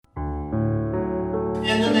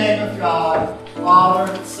In the name of God,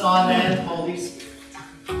 Father, Son, and Holy Spirit.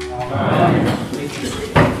 Amen. Please be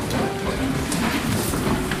seated.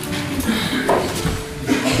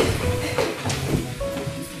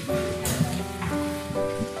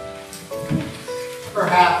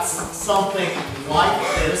 Perhaps something like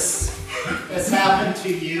this has happened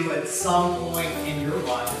to you at some point in your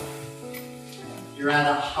life. You're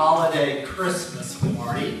at a holiday Christmas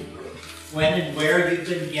party, when and where you've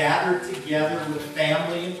been gathered together with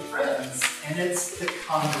family and friends, and it's the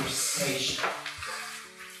conversation.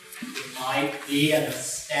 It might be in a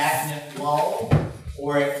stagnant lull,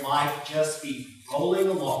 or it might just be rolling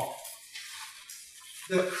along.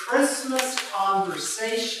 The Christmas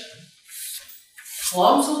conversation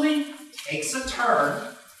clumsily takes a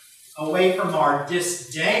turn away from our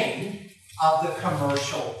disdain of the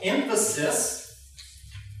commercial emphasis,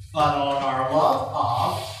 but on our love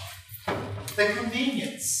of the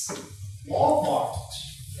convenience, Walmart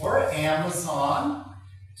or Amazon,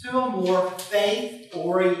 to a more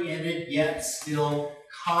faith-oriented yet still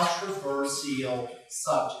controversial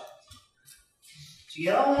subject. Do you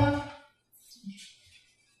get all that?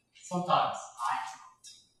 Sometimes I don't.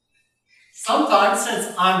 Sometimes,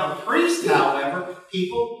 since I'm a priest, however,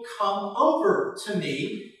 people come over to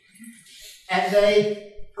me and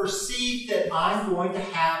they perceive that I'm going to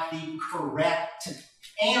have the correct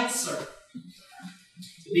answer.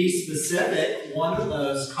 To be specific, one of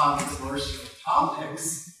those controversial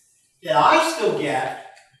topics that I still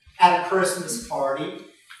get at a Christmas party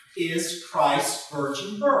is Christ's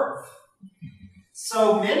virgin birth.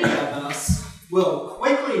 So many of us will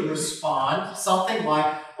quickly respond something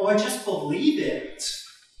like, "Oh, I just believe it."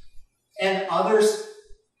 And others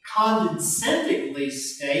condescendingly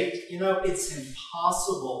state, "It's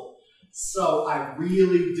impossible, so I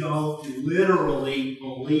really don't literally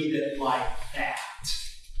believe it like that."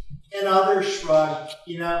 And others shrug,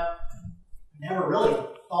 "Never really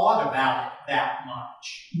thought about it that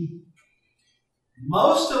much."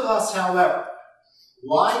 Most of us, however,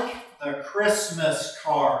 like the Christmas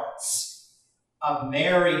cards of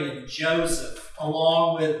Mary and Joseph,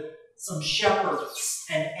 along with some shepherds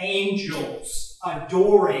and angels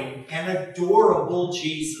adoring an adorable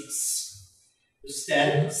Jesus. The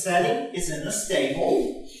setting is in a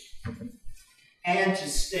stable, and to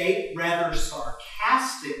state rather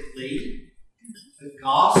sarcastically, the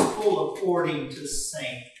Gospel according to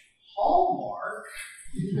St. Hallmark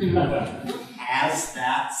has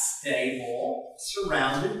that stable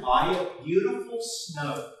surrounded by a beautiful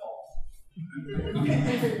snowball.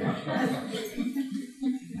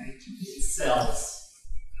 It sells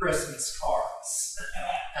Christmas cards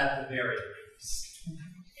at the very least.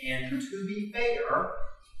 And to be fair,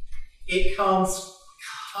 it comes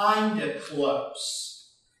kind of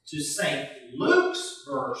close to St. Luke's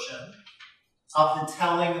version of the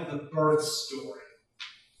telling of the birth story.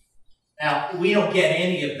 Now, we don't get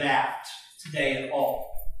any of that today at all.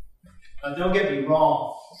 Now, don't get me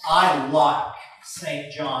wrong, I like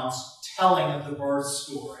St. John's telling of the birth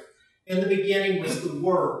story. In the beginning was the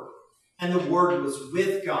Word, and the Word was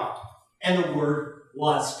with God, and the Word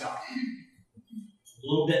was God. A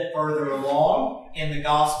little bit further along in the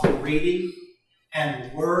Gospel reading, and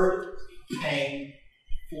the Word became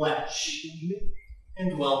flesh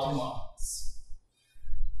and dwelt among us.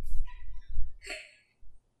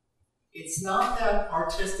 It's not that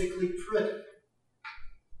artistically pretty.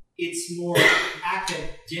 It's more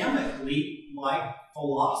academically like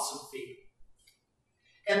philosophy.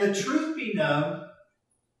 And the truth be known,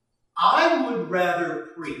 I would rather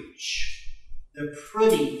preach the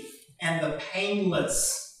pretty and the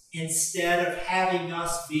painless instead of having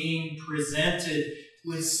us being presented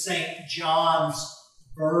with St. John's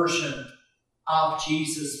version of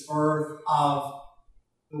Jesus' birth of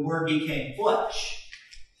the Word became flesh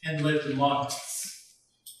and lived among us.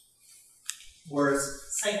 Whereas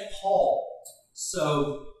St. Paul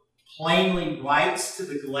so plainly writes to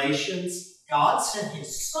the Galatians, God sent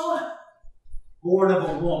his Son, born of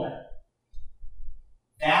a woman.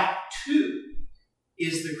 That, too,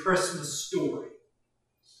 is the Christmas story.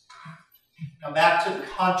 Now back to the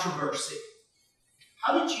controversy.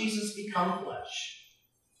 How did Jesus become flesh?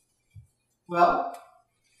 Well,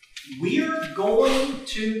 we're going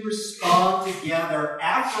to respond together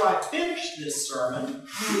after I finish this sermon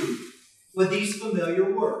with these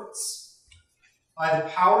familiar words. By the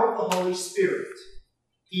power of the Holy Spirit,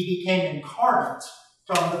 he became incarnate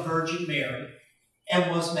from the Virgin Mary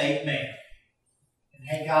and was made man. And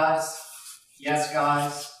hey guys, yes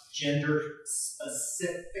guys, gender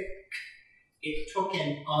specific. It took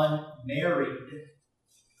an unmarried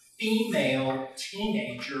female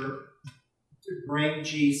teenager to bring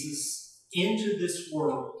Jesus into this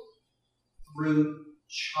world through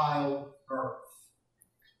childbirth.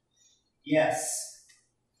 Yes,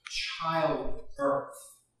 childbirth.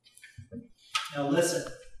 Now listen,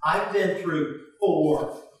 I've been through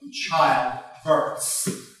 4 childbirths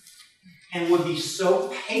and would be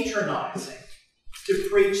so patronizing to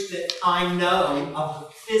preach that I know of the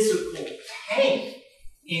physical pain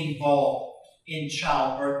involved in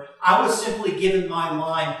childbirth. I was simply given my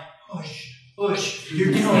line, push, push,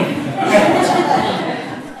 you're doing it.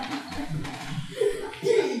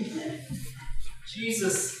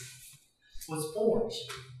 Jesus was born.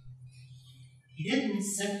 He didn't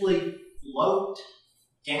simply float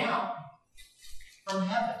down from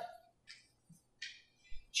heaven.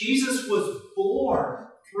 Jesus was born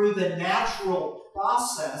through the natural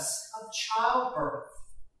process of childbirth,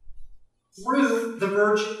 through the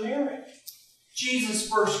Virgin Mary. Jesus'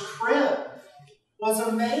 first crib was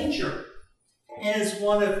a manger. And as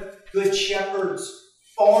one of Good Shepherd's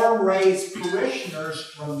farm-raised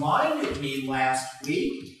parishioners reminded me last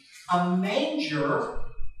week, a manger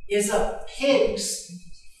is a pig's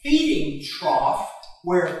feeding trough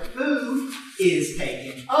where food is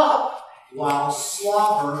taken up while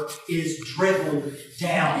slobber is dribbled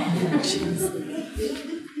down.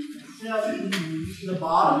 Now, the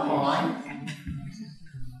bottom line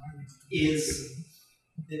is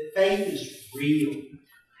that faith is real,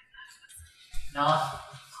 not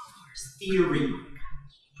theory.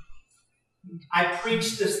 I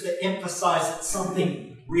preach this to emphasize that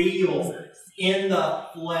something real in the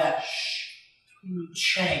flesh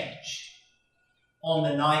changed on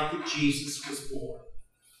the night that Jesus was born.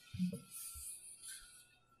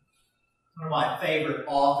 One of my favorite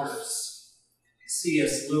authors,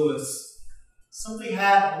 C.S. Lewis, simply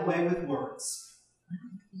had a way with words.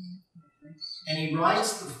 And he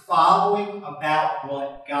writes the following about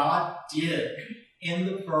what God did in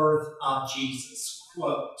the birth of Jesus.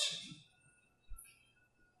 Quote,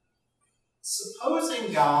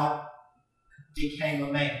 "Supposing God became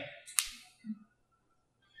a man.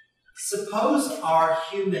 Suppose our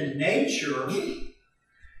human nature,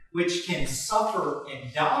 which can suffer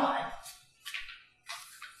and die,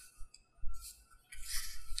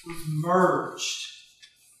 was merged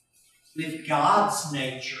with God's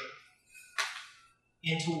nature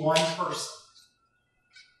into one person.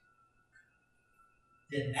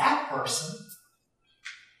 Then that person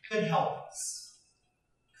could help us.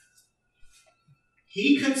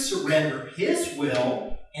 He could surrender his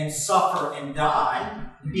will and suffer and die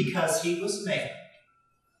because he was man.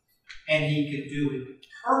 And he could do it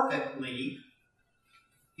perfectly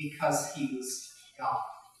because he was God."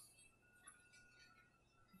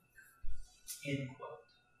 End quote.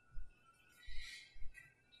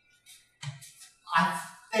 I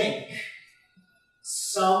think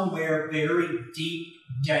somewhere very deep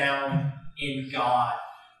down in God,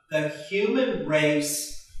 the human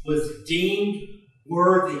race was deemed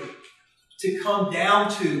worthy to come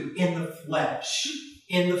down to in the flesh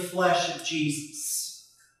of Jesus.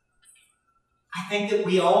 I think that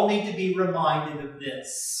we all need to be reminded of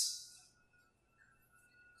this.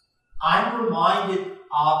 I'm reminded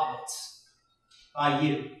of it by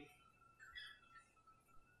you,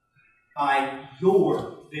 by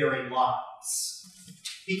your very lives.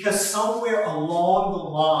 Because somewhere along the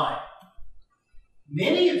line,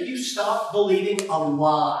 many of you stopped believing a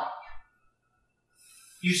lie.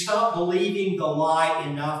 You stopped believing the lie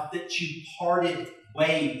enough that you parted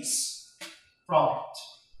ways from it.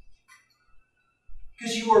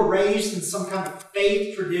 Because you were raised in some kind of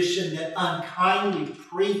faith tradition that unkindly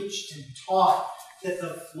preached and taught that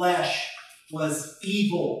the flesh was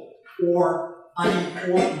evil or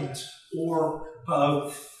unimportant or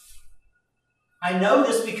both. I know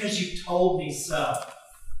this because you told me so.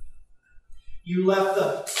 You left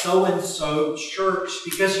the so-and-so church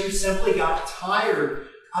because you simply got tired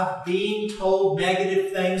of being told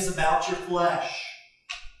negative things about your flesh.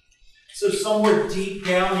 So somewhere deep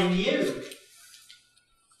down in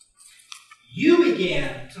you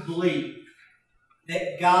began to believe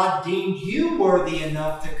that God deemed you worthy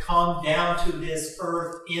enough to come down to this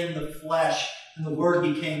earth in the flesh, and the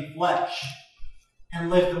Word became flesh and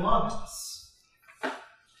lived among us.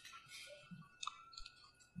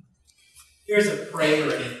 Here's a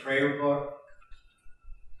prayer in a prayer book,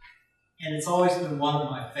 and it's always been one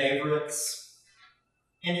of my favorites.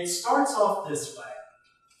 And it starts off this way.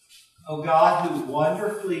 O God, who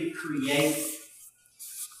wonderfully created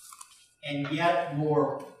and yet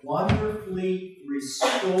more wonderfully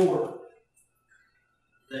restored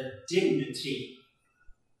the dignity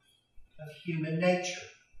of human nature.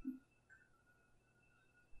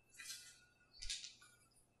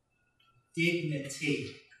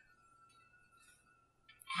 Dignity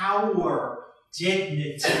our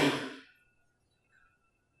dignity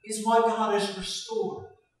is what God has restored.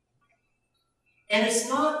 And it's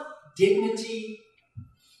not dignity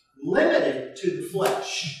limited to the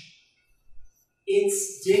flesh.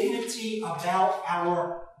 It's dignity about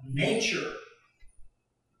our nature,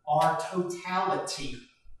 our totality.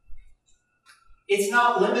 It's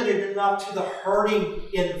not limited enough to the hurting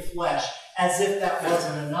in the flesh, as if that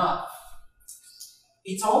wasn't enough.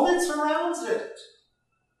 It's all that surrounds it.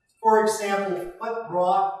 For example, what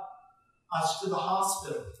brought us to the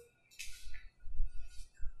hospital?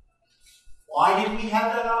 Why did we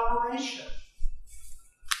have that operation?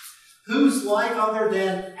 Whose life other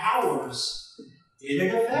than ours did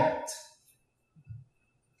it affect?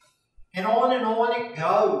 And on it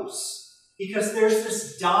goes. Because there's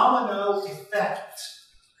this domino effect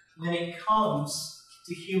when it comes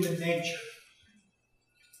to human nature.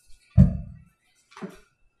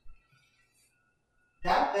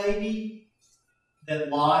 That baby that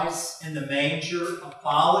lies in the manger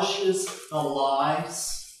abolishes the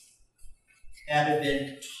lies that have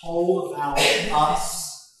been told about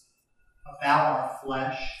us, about our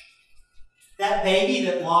flesh. That baby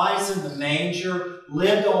that lies in the manger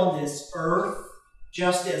lived on this earth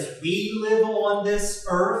just as we live on this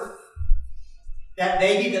earth. That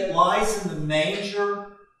baby that lies in the manger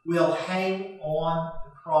will hang on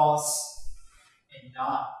the cross and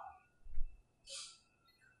die.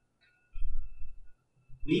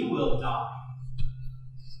 We will die.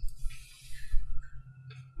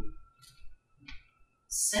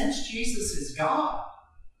 Since Jesus is God,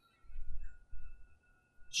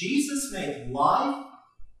 Jesus made life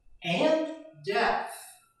and death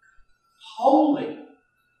holy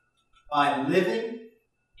by living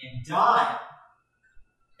and dying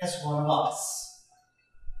as one of us.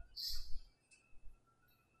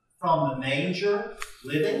 From the manger,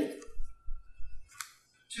 living,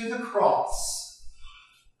 to the cross,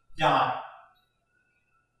 dying.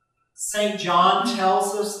 St. John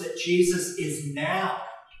tells us that Jesus is now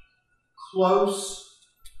close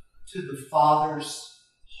to the Father's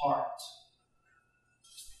heart.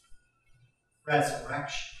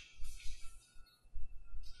 Resurrection.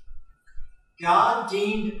 God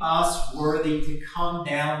deemed us worthy to come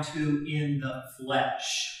down to in the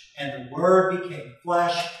flesh. And the Word became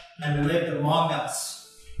flesh and lived among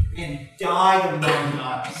us and died among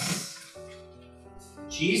us.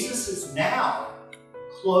 Jesus is now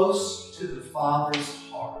close to the Father's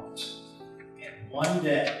heart. And one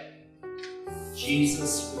day,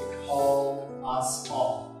 Jesus will call us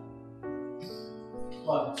all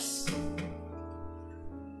close to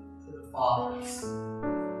the Father's